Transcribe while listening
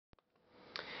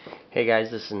Hey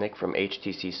guys, this is Nick from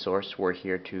HTC Source. We're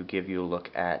here to give you a look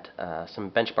at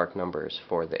some benchmark numbers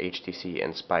for the HTC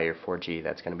Inspire 4G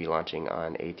that's going to be launching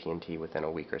on AT&T within a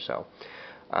week or so.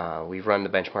 We've run the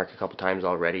benchmark a couple times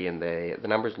already and the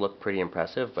numbers look pretty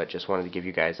impressive, but just wanted to give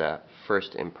you guys a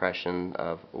first impression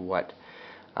of what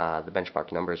the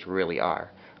benchmark numbers really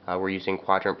are. We're using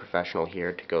Quadrant Professional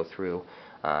here to go through,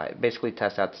 basically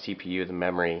test out the CPU, the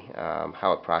memory,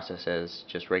 how it processes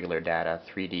just regular data,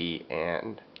 3D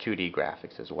and 2D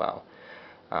graphics as well.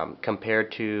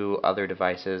 Compared to other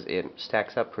devices, it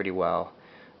stacks up pretty well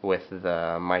with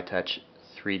the MyTouch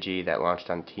 3G that launched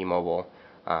on T-Mobile,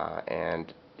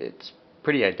 and it's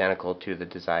pretty identical to the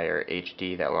Desire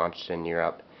HD that launched in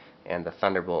Europe and the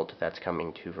Thunderbolt that's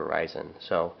coming to Verizon.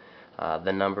 So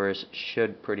the numbers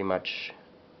should pretty much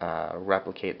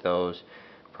replicate those,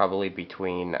 probably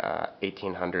between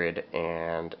 1800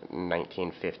 and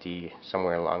 1950,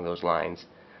 somewhere along those lines,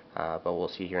 but we'll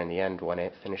see here in the end when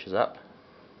it finishes up.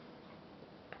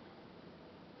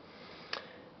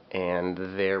 And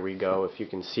there we go, if you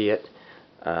can see it.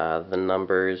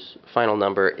 The final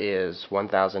number is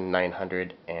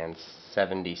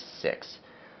 1976.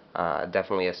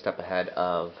 Definitely a step ahead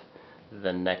of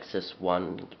the Nexus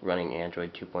 1 running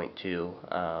Android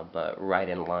 2.2, but right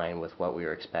in line with what we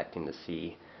were expecting to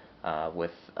see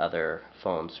with other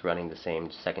phones running the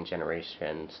same second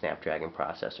generation Snapdragon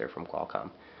processor from Qualcomm.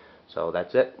 So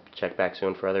that's it. Check back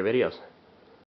soon for other videos.